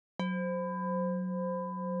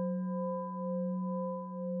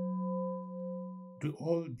Do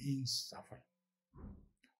all beings suffer?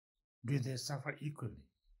 Do they suffer equally?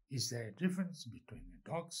 Is there a difference between a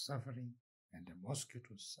dog's suffering and a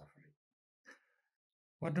mosquito's suffering?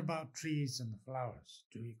 What about trees and flowers?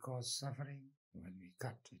 Do we cause suffering when we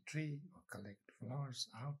cut a tree or collect flowers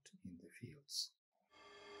out in the fields?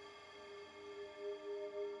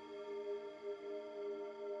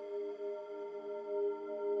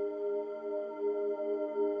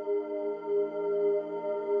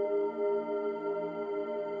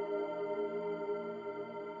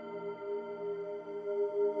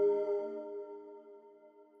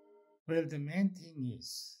 Well, the main thing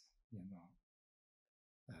is,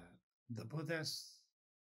 the Buddha's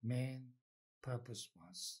main purpose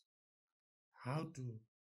was how to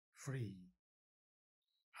free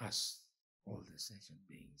us, all the sentient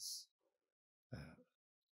beings,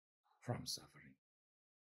 from suffering,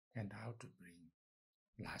 and how to bring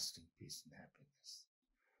lasting peace and happiness.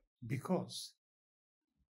 Because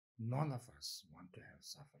none of us want to have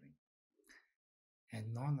suffering,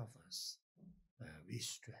 and none of us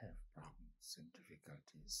wish to have problems and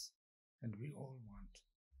difficulties, and we all want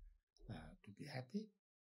to be happy,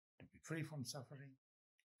 to be free from suffering,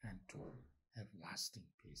 and to have lasting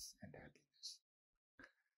peace and happiness.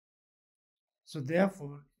 So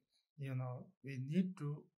therefore, we need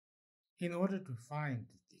to, in order to find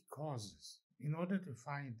the causes, in order to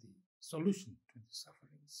find the solution to the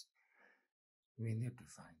sufferings, we need to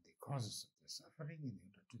find the causes of the suffering. In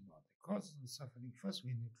order to know the causes of the suffering, first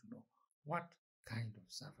we need to know what kind of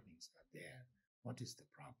sufferings are there, what is the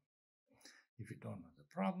problem. If we don't know the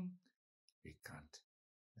problem, we can't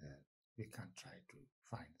try to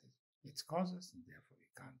find its causes, and therefore we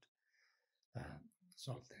can't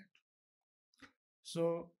solve that.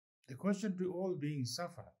 So the question, do all beings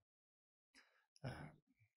suffer?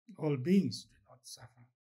 All beings do not suffer.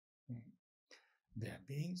 There are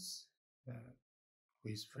beings who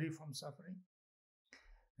is free from suffering.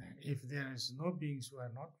 If there is no beings who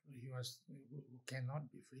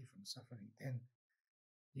cannot be free from suffering, then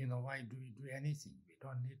why do we do anything? We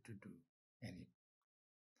don't need to do any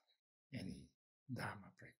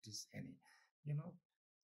dharma practice,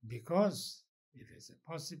 because it is a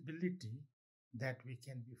possibility that we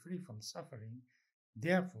can be free from suffering.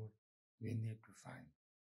 Therefore, we need to find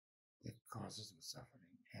the causes of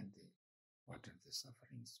suffering and what are the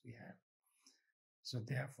sufferings we have. So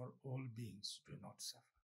therefore, all beings do not suffer.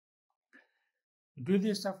 Do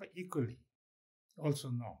they suffer equally? Also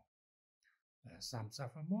no. Some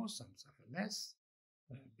suffer more, some suffer less,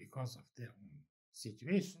 because of their own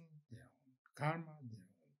situation, their own karma,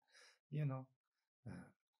 their own,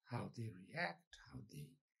 how they react, how they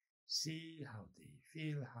see, how they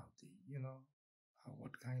feel, how they,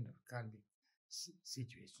 what kind of karmic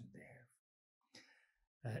situation they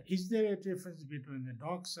have. Is there a difference between the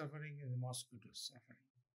dog suffering and the mosquito suffering?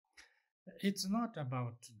 It's not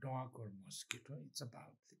about dog or mosquito, it's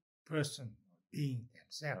about the person or being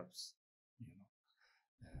themselves.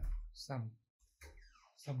 Some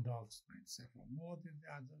dogs might suffer more than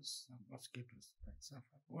the others, some mosquitoes might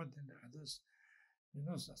suffer more than the others, we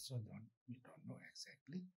don't know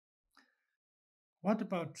exactly. What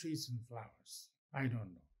about trees and flowers? I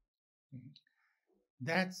don't know.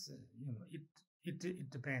 That's,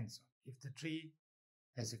 it depends. If the tree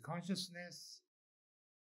has a consciousness,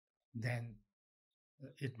 then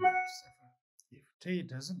it might suffer. If a tree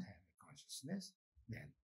doesn't have a consciousness,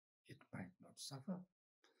 then it might not suffer.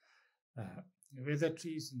 Whether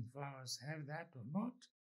trees and flowers have that or not,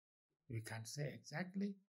 we can't say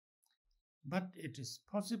exactly. But it is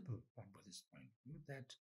possible, from Buddhist point of view,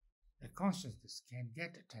 that a consciousness can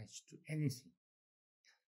get attached to anything.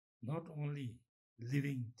 Not only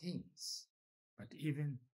living things, but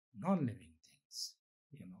even non-living things.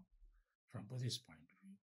 From Buddhist point of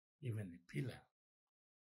view, even a pillar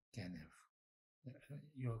can have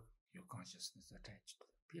your consciousness attached to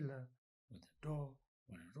the pillar, or the door,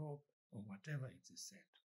 or a rope, or whatever it is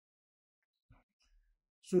said.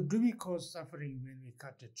 So do we cause suffering when we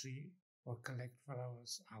cut a tree or collect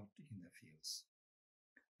flowers out in the fields?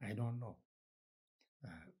 I don't know.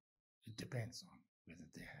 It depends on whether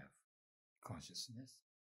they have consciousness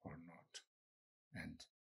or not. And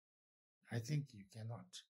I think you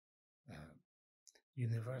cannot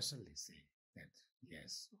universally say that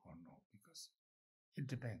yes or no, because it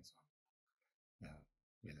depends on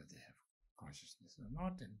whether they have consciousness or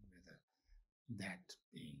not, and whether that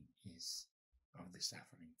being is of the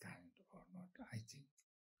suffering kind or not, I think.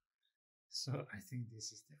 So I think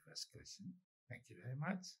this is the first question. Thank you very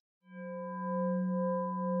much.